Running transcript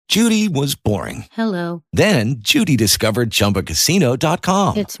Judy was boring. Hello. Then Judy discovered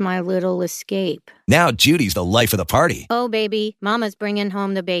ChumbaCasino.com. It's my little escape. Now Judy's the life of the party. Oh, baby, mama's bringing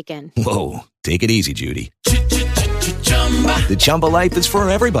home the bacon. Whoa, take it easy, Judy. The Chumba life is for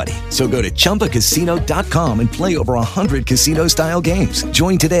everybody. So go to ChumbaCasino.com and play over 100 casino-style games.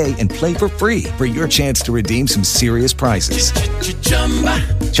 Join today and play for free for your chance to redeem some serious prizes.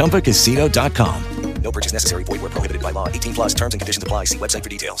 ChumbaCasino.com. No purchase necessary. Void where prohibited by law. 18 plus terms and conditions apply. See website for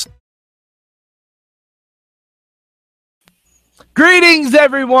details. Greetings,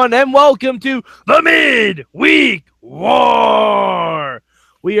 everyone, and welcome to the Midweek War.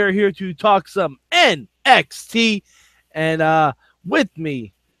 We are here to talk some NXT, and with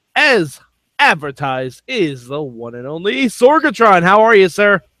me, as advertised, is the one and only Sorgatron. How are you,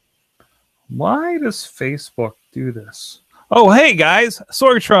 sir? Why does Facebook do this? Oh, hey, guys.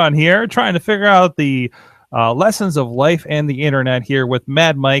 Sorgatron here, trying to figure out the lessons of life and the internet here with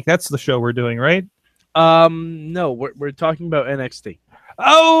Mad Mike. That's the show we're doing, right? No, we're talking about NXT.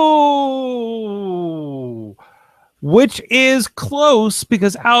 Oh! Which is close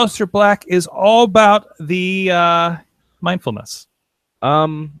because Aleister Black is all about the mindfulness.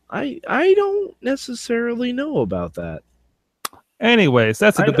 I don't necessarily know about that. Anyways,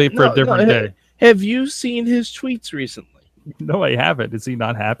 that's a debate for a different day. Have you seen his tweets recently? No, I haven't. Is he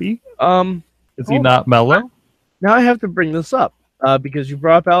not happy? Is he well, not mellow? Now I have to bring this up because you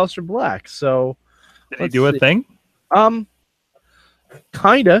brought up Aleister Black. So did he do a thing?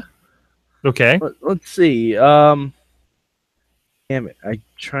 Kinda. Okay. Let's see. Damn it! I'm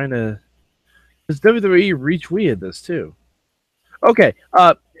trying to. Because WWE retweeted this too. Okay.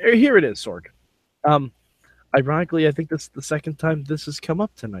 Here it is, Sorg. Ironically, I think this is the second time this has come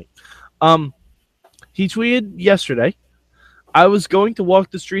up tonight. He tweeted yesterday, I was going to walk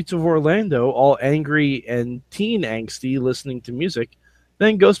the streets of Orlando all angry and teen angsty listening to music.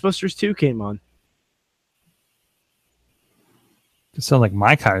 Then Ghostbusters 2 came on. It sounds like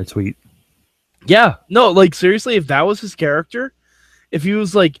my kind of tweet. Yeah. No, like seriously, if that was his character, if he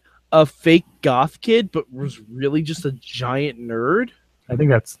was like a fake goth kid but was really just a giant nerd, I think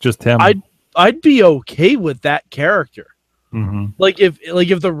that's just him. I'd be okay with that character. Mm-hmm. Like if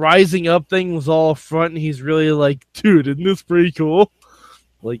the rising up thing was all front and he's really like, dude, isn't this pretty cool?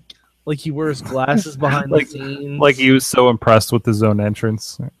 Like he wears glasses behind the scenes. Like he was so impressed with his own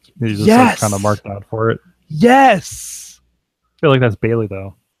entrance. He just like, kind of marked out for it. Yes. I feel like that's Bailey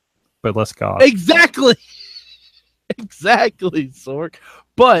though, but less goth. Exactly, Sorg.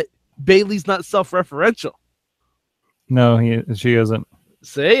 But Bailey's not self-referential. No, she isn't.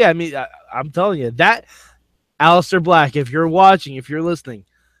 See, I mean, I'm telling you that. Aleister Black, if you're watching, if you're listening,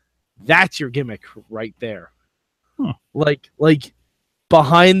 that's your gimmick right there. Like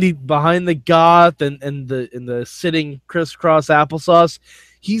behind the goth and the sitting crisscross applesauce,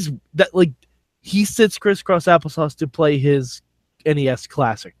 he sits crisscross applesauce to play his NES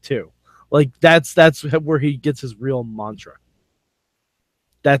classic too. Like that's where he gets his real mantra.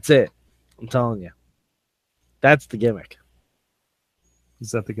 That's it. I'm telling you. That's the gimmick. Is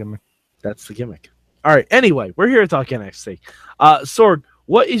that the gimmick? That's the gimmick. All right. Anyway, we're here to talk NXT. Sorg,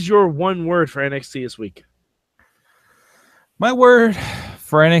 what is your one word for NXT this week? My word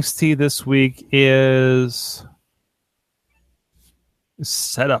for NXT this week is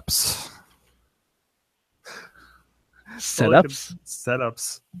setups.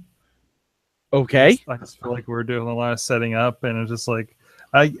 Setups. Okay. I just feel like we're doing a lot of setting up, and it's just like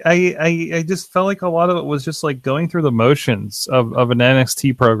I just felt like a lot of it was just like going through the motions of an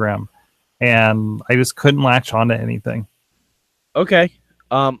NXT program. And I just couldn't latch on to anything. Okay.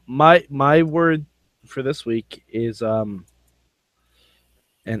 My word for this week is and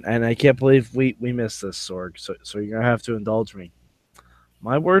I can't believe we missed this, Sorg. So you're gonna have to indulge me.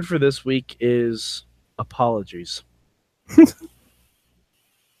 My word for this week is apologies.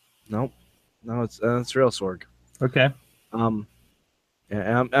 No, it's real, Sorg. Okay. And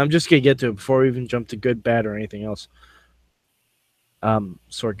I'm just gonna get to it before we even jump to good, bad, or anything else.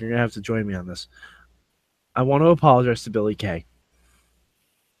 Sorg, you're gonna have to join me on this. I want to apologize to Billie Kay.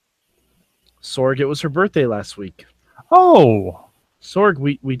 Sorg, it was her birthday last week. Oh, Sorg,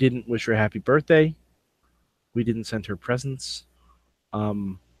 we didn't wish her happy birthday. We didn't send her presents.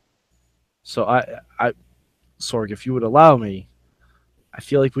 So I, Sorg, if you would allow me, I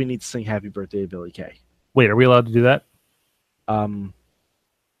feel like we need to sing happy birthday to Billie Kay. Wait, are we allowed to do that?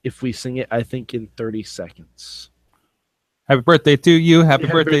 If we sing it, I think in 30 seconds. Happy birthday to you. Happy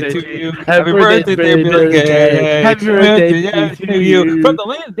birthday to you. Happy birthday, Billie Kay. Happy birthday to you. From the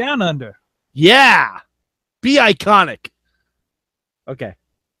land down under. Yeah. Be iconic. Okay.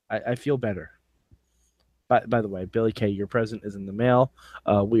 I feel better. By the way, Billie Kay, your present is in the mail.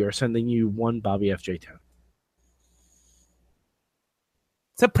 We are sending you one Bobby FJ10.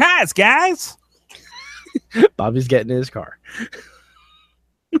 Surprise, guys! Bobby's getting in his car.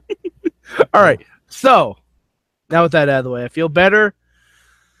 All right. So now with that out of the way, I feel better.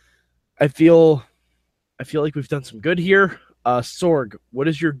 I feel like we've done some good here. Sorg, what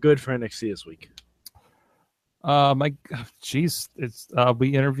is your good for NXT this week? It's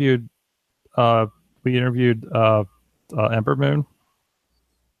we interviewed Ember Moon.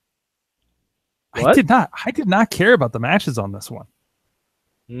 What? I did not care about the matches on this one.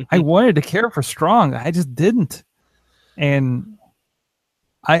 Mm-hmm. I wanted to care for Strong. I just didn't. And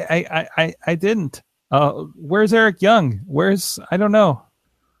I didn't. Where's Eric Young? I don't know.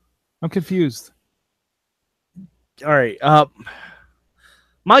 I'm confused. All right.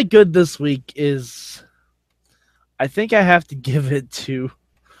 My good this week is, I think I have to give it to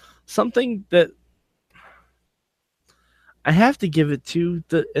something that I have to give it to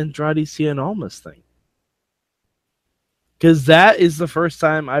the Andrade Cien Almas thing. Because that is the first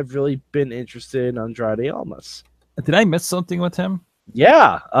time I've really been interested in Andrade Almas. Did I miss something with him?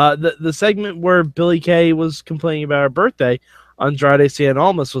 Yeah. The segment where Billie Kay was complaining about her birthday, Andrade Cien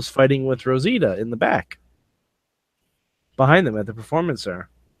Almas was fighting with Rosita in the back. Behind them at the Performance Center.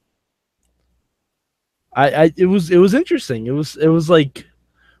 It was interesting. It was like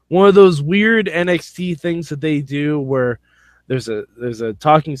one of those weird NXT things that they do where there's a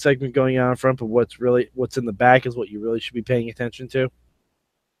talking segment going on in front, but what's in the back is what you really should be paying attention to.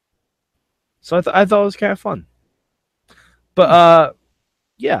 So I thought it was kind of fun. But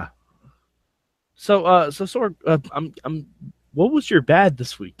yeah. So Sorg, what was your bad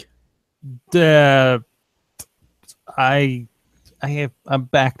this week? I'm back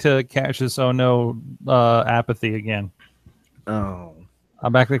to Kassius Ohno apathy again. Oh.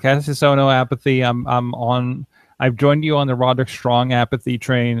 I'm back to Kassius Ohno apathy. I've joined you on the Roderick Strong apathy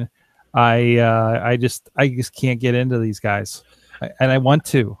train. I just can't get into these guys. And I want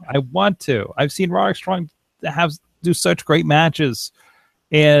to. I've seen Roderick Strong do such great matches,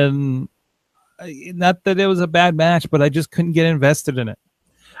 and not that it was a bad match, but I just couldn't get invested in it.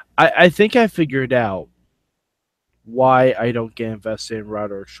 I think I figured out why I don't get invested in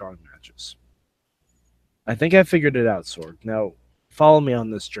Roderick Strong matches. I think I figured it out, Sorg. Now, follow me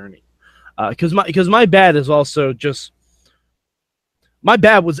on this journey. Because my bad is also just... My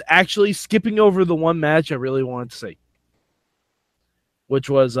bad was actually skipping over the one match I really wanted to see. Which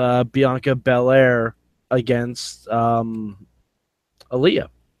was Bianca Belair against Aaliyah.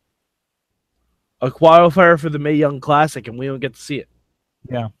 A qualifier for the Mae Young Classic, and we don't get to see it.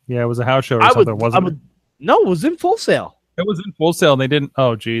 Yeah, it was a house show or something, wasn't it? No, it was in Full Sail. It was in Full Sail, and they didn't...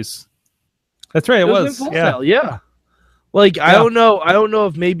 Oh, geez. That's right, it was. In Full Sail, yeah. Like, yeah. I don't know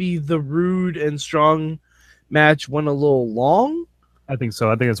if maybe the Roode and Strong match went a little long. I think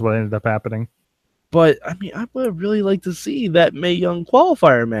so. I think that's what ended up happening. But, I mean, I would really like to see that Mae Young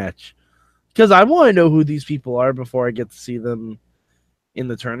qualifier match. Because I want to know who these people are before I get to see them in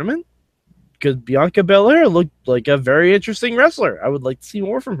the tournament. Because Bianca Belair looked like a very interesting wrestler. I would like to see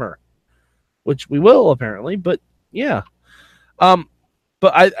more from her. Which we will, apparently. But, yeah. But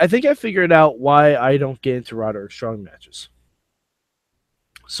I think I figured out why I don't get into Roderick Strong matches.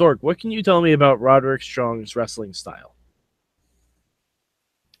 Sorg, what can you tell me about Roderick Strong's wrestling style?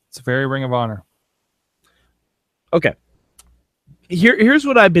 It's a very Ring of Honor. Okay. Here's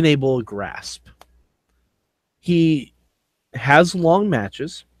what I've been able to grasp. He has long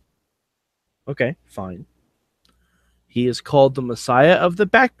matches. Okay, fine. He is called the Messiah of the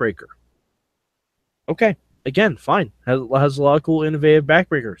Backbreaker. Okay, again, fine. Has a lot of cool, innovative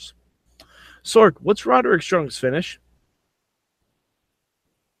backbreakers. Sorg, what's Roderick Strong's finish?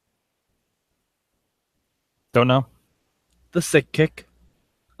 Don't know. The sick kick.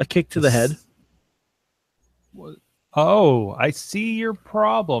 A kick to the head. Oh, I see your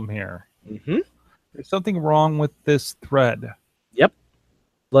problem here. Mm-hmm. There's something wrong with this thread. Yep.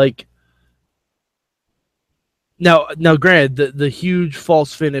 Like, now, granted, the huge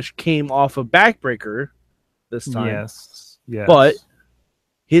false finish came off a backbreaker this time. Yes. But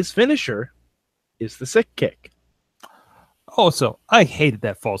his finisher is the sick kick. Oh, so I hated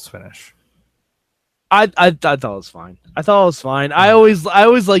that false finish. I thought it was fine. I always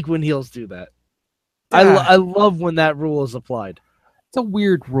like when heels do that. Yeah. I love when that rule is applied. It's a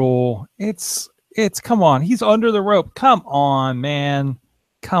weird rule. It's come on. He's under the rope. Come on, man.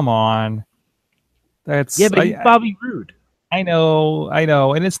 Come on. But he's Bobby Roode. I know,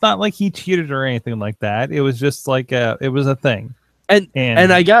 and it's not like he cheated or anything like that. It was just like it was a thing. And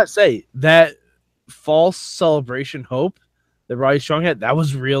I gotta say that false celebration hope that Roddy Strong had, that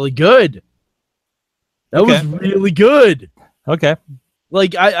was really good. That was really good. Okay.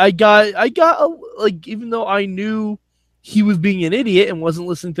 Like I got like, even though I knew he was being an idiot and wasn't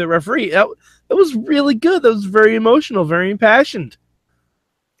listening to the referee, that was really good. That was very emotional, very impassioned.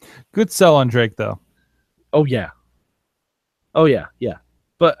 Good sell on Drake, though. Oh yeah.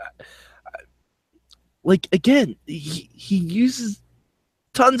 But like, again, he uses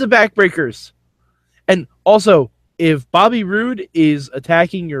tons of backbreakers, and also if Bobby Roode is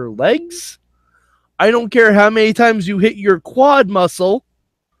attacking your legs, I don't care how many times you hit your quad muscle,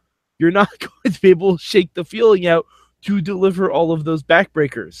 you're not going to be able to shake the feeling out to deliver all of those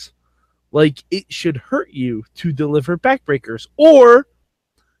backbreakers. Like, it should hurt you to deliver backbreakers. Or,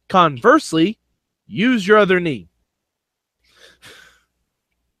 conversely, use your other knee.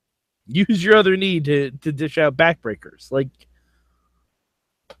 Use your other knee to dish out backbreakers. Like,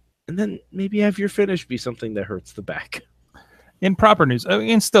 and then maybe have your finish be something that hurts the back. In proper news,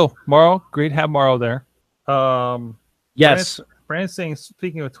 and still, Morrow, great to have Morrow there. Yes. Brandon's saying,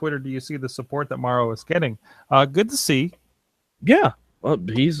 speaking of Twitter, do you see the support that Morrow is getting? Good to see. Yeah. Well,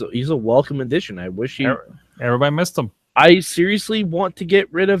 he's a welcome addition. I wish everybody missed him. I seriously want to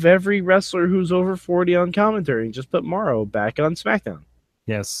get rid of every wrestler who's over 40 on commentary and just put Morrow back on SmackDown.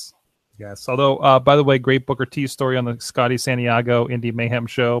 Yes. Although, by the way, great Booker T story on the Scotty Santiago Indie Mayhem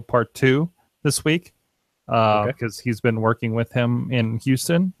show, part 2 this week. Because he's been working with him in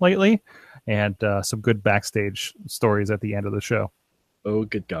Houston lately, and some good backstage stories at the end of the show. Oh,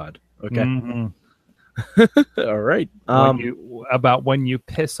 good God. Okay. Mm-hmm. All right. About when you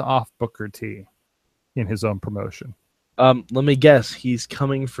piss off Booker T in his own promotion. Let me guess. He's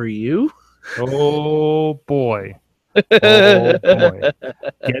coming for you? Oh, boy. Oh, boy.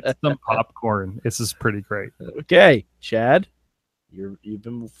 Get some popcorn. This is pretty great. Okay, Chad. You've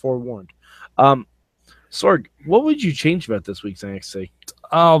been forewarned. Sorg, what would you change about this week's NXT?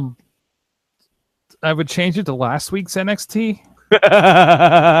 I would change it to last week's NXT.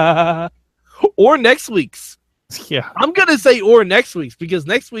 Or next week's. Yeah. I'm going to say or next week's, because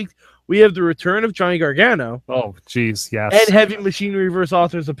next week we have the return of Johnny Gargano. Oh, geez, yes. And Heavy Machinery vs.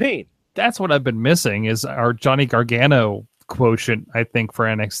 Authors of Pain. That's what I've been missing, is our Johnny Gargano quotient, I think, for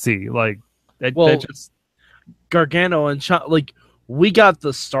NXT. Like, Gargano and we got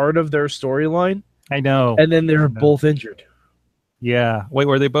the start of their storyline. I know. And then they were both injured. Yeah. Wait,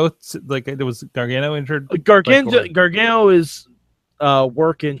 were they both, like, it was Gargano injured? Gargano is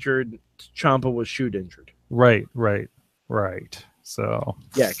work injured. Ciampa was shoot injured. Right. So.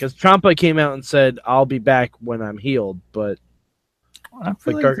 Yeah, because Ciampa came out and said, I'll be back when I'm healed. But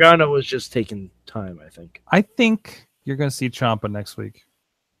Gargano was just taking time, I think. I think you're going to see Ciampa next week.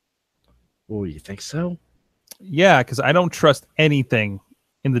 Oh, you think so? Yeah, because I don't trust anything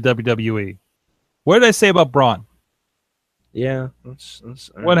in the WWE. What did I say about Braun? Yeah.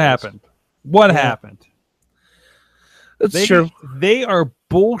 What happened? What happened? That's true. They are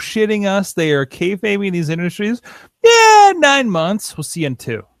bullshitting us. They are kayfabing these industries. Yeah, 9 months. We'll see you in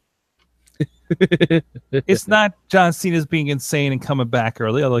 2. It's not John Cena's being insane and coming back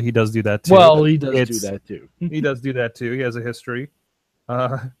early, although he does do that too. Well, he does do that too. He does do that too. He has a history.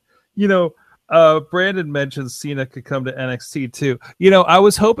 Brandon mentioned Cena could come to NXT too. I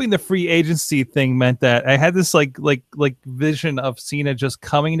was hoping the free agency thing meant that. I had this like vision of Cena just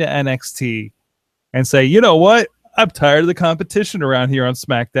coming to NXT and say, you know what? I'm tired of the competition around here on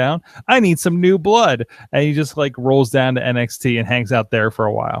SmackDown. I need some new blood. And he just rolls down to NXT and hangs out there for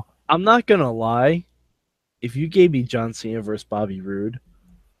a while. I'm not going to lie. If you gave me John Cena versus Bobby Roode,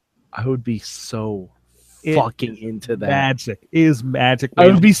 I would be so fucking into that. Magic is magic. I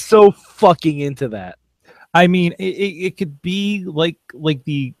would be so fucking into that. I mean, it could be like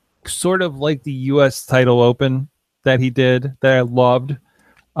the sort of like the U.S. title open that he did that I loved.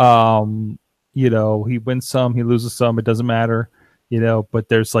 He wins some, he loses some. It doesn't matter, but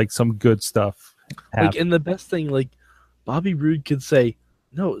there's some good stuff. And the best thing, Bobby Roode could say,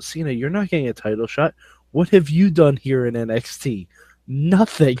 no, Cena, you're not getting a title shot. What have you done here in NXT?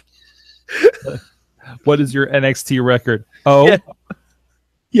 Nothing. What is your NXT record? Oh,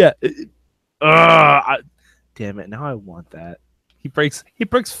 yeah. Damn it! Now I want that. He breaks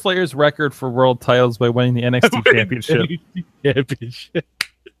Flair's record for world titles by winning the NXT championship.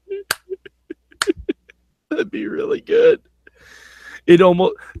 That'd be really good. The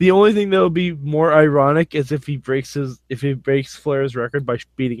only thing that would be more ironic is if he breaks Flair's record by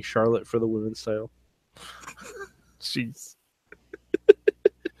beating Charlotte for the women's title. Jeez.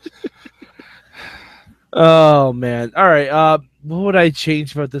 Oh man. All right. What would I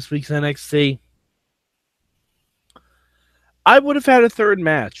change about this week's NXT? I would have had a third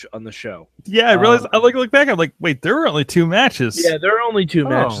match on the show. Yeah, I realized. I look back. I'm like, wait, there were only 2 matches. Yeah, there are only 2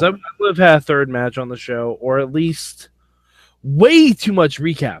 matches. I would have had a third match on the show, or at least way too much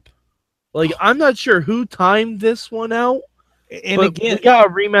recap. Like, I'm not sure who timed this one out. And again, we got a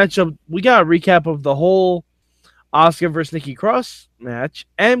recap of the whole Asuka versus Nikki Cross match,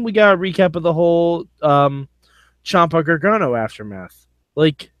 and we got a recap of the whole Ciampa Gargano aftermath.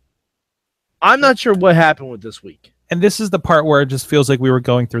 Like, I'm not sure what happened with this week. And this is the part where it just feels like we were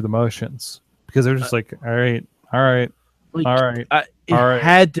going through the motions because they're just like, all right. It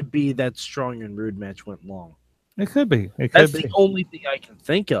had to be that Strong and Roode match went long. It could be. That's the only thing I can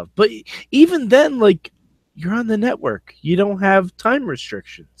think of. But even then, like, you're on the network. You don't have time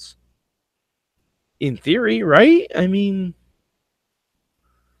restrictions. In theory, right? I mean,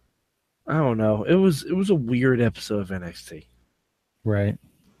 I don't know. It was a weird episode of NXT. Right.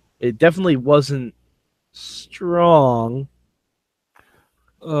 It definitely wasn't strong.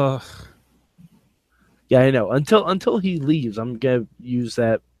 Ugh. Yeah, I know. Until he leaves, I'm gonna use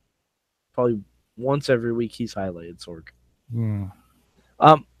that probably once every week. He's highlighted Sorg.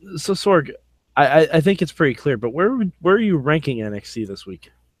 So Sorg, I think it's pretty clear. But where are you ranking NXT this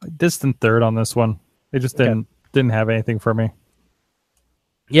week? Distant third on this one. It just didn't have anything for me.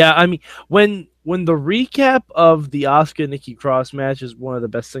 Yeah, I mean, when the recap of the Asuka Nikki Cross match is one of the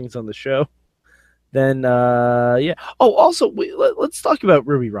best things on the show, then yeah. Oh, also, let's talk about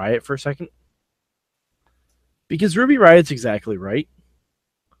Ruby Riott for a second, because Ruby Riott's exactly right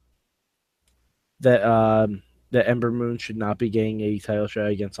that that Ember Moon should not be getting a title shot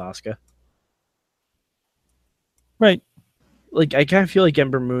against Asuka. Right. Like, I kind of feel like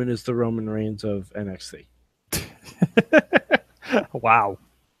Ember Moon is the Roman Reigns of NXT. Wow.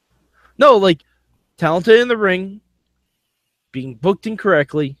 No, like, talented in the ring, being booked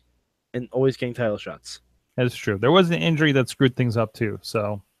incorrectly, and always getting title shots. That's true. There was an injury that screwed things up too.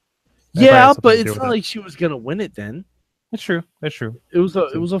 So yeah, but it's not like she was gonna win it then. That's true. It was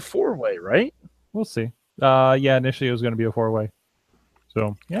a 4-way, right? We'll see. Yeah, initially it was going to be a 4-way.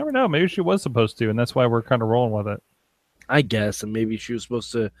 So you never know. Maybe she was supposed to, and that's why we're kind of rolling with it. I guess, and maybe she was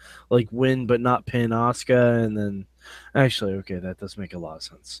supposed to like win but not pin Asuka, and then actually, okay, that does make a lot of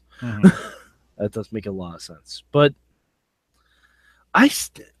sense. Mm-hmm. That does make a lot of sense. But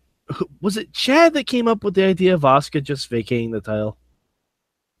was it Chad that came up with the idea of Asuka just vacating the title?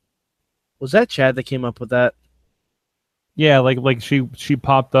 Was that Chad that came up with that? Yeah, like she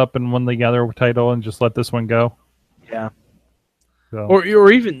popped up and won the other title and just let this one go. Yeah. So.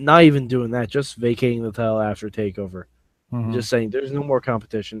 Or even not even doing that, just vacating the title after TakeOver. Mm-hmm. Just saying, there's no more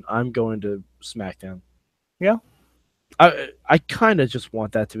competition. I'm going to SmackDown. Yeah. I kind of just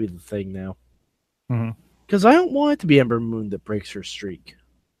want that to be the thing now. Because I don't want it to be Ember Moon that breaks her streak.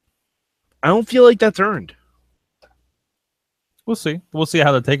 I don't feel like that's earned. We'll see. We'll see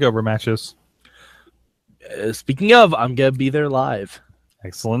how the TakeOver match is. Speaking of, I'm going to be there live.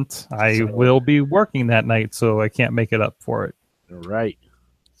 Excellent. I will be working that night, so I can't make it up for it. All right.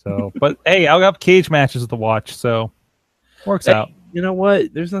 So, but hey, I'll have cage matches to watch, so works out. You know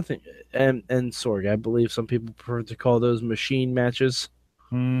what? There's nothing. And Sorg, I believe some people prefer to call those machine matches.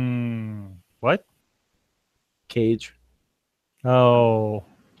 What? Cage. Oh.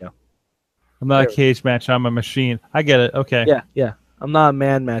 Yeah. I'm not a cage match. I'm a machine. I get it. Okay. Yeah. I'm not a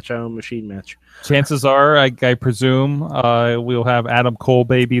man match. I'm a machine match. Chances are, I presume, we'll have Adam Cole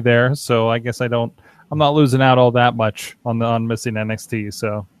baby there. So I guess I'm not losing out all that much on missing NXT.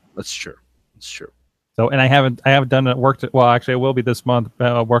 So that's true. So, and I haven't done it. Well, actually, I will be this month.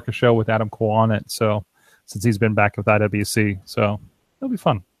 Work a show with Adam Cole on it. So since he's been back with IWC, so it'll be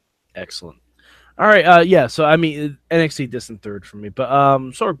fun. Excellent. All right. Yeah. So I mean, NXT distant third for me. But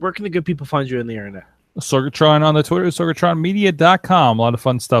Sorg, where can the good people find you on the internet? Sorgatron on the Twitter, sorgatronmedia.com. A lot of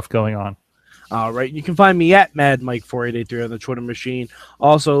fun stuff going on. All right. You can find me at MadMike4883 on the Twitter machine.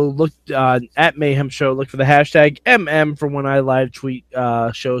 Also, look at Mayhem Show. Look for the hashtag MM for when I live tweet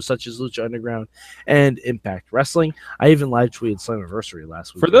shows such as Lucha Underground and Impact Wrestling. I even live tweeted Slammiversary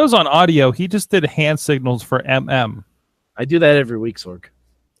last week. For those on audio, he just did hand signals for MM. I do that every week, Sorg.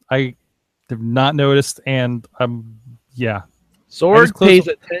 I have not noticed, and yeah. Sorg pays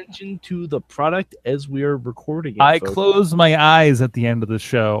attention to the product as we are recording it. I close my eyes at the end of the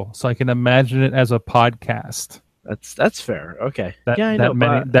show so I can imagine it as a podcast. That's fair. Okay. I know.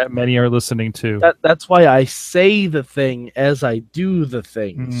 That many are listening to. That's why I say the thing as I do the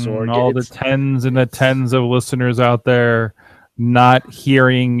thing. Sorg. All the tens and the tens of listeners out there not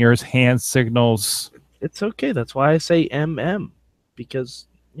hearing your hand signals. It's okay. That's why I say MM. Because,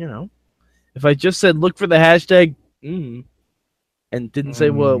 if I just said look for the hashtag and didn't say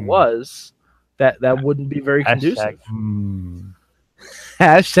what it was, that wouldn't be very conducive.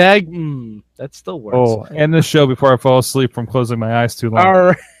 Hashtag, Hashtag that still works. Oh, end the show before I fall asleep from closing my eyes too long. All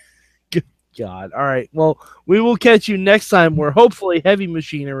right. Good God. All right. Well, we will catch you next time where hopefully Heavy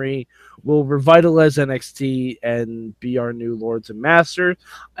Machinery will revitalize NXT and be our new Lords and Masters.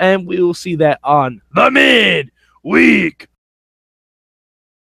 And we will see that on the Midweek.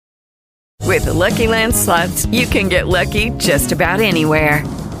 With the Lucky Land Slots, you can get lucky just about anywhere.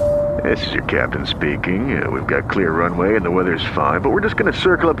 This is your captain speaking. We've got clear runway and the weather's fine, but we're just going to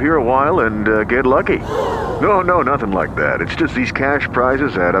circle up here a while and get lucky. No, nothing like that. It's just these cash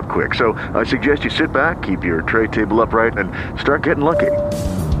prizes add up quick. So I suggest you sit back, keep your tray table upright, and start getting lucky.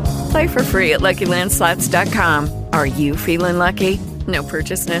 Play for free at LuckyLandSlots.com. Are you feeling lucky? No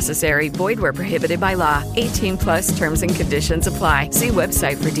purchase necessary. Void where prohibited by law. 18+ terms and conditions apply. See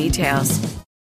website for details.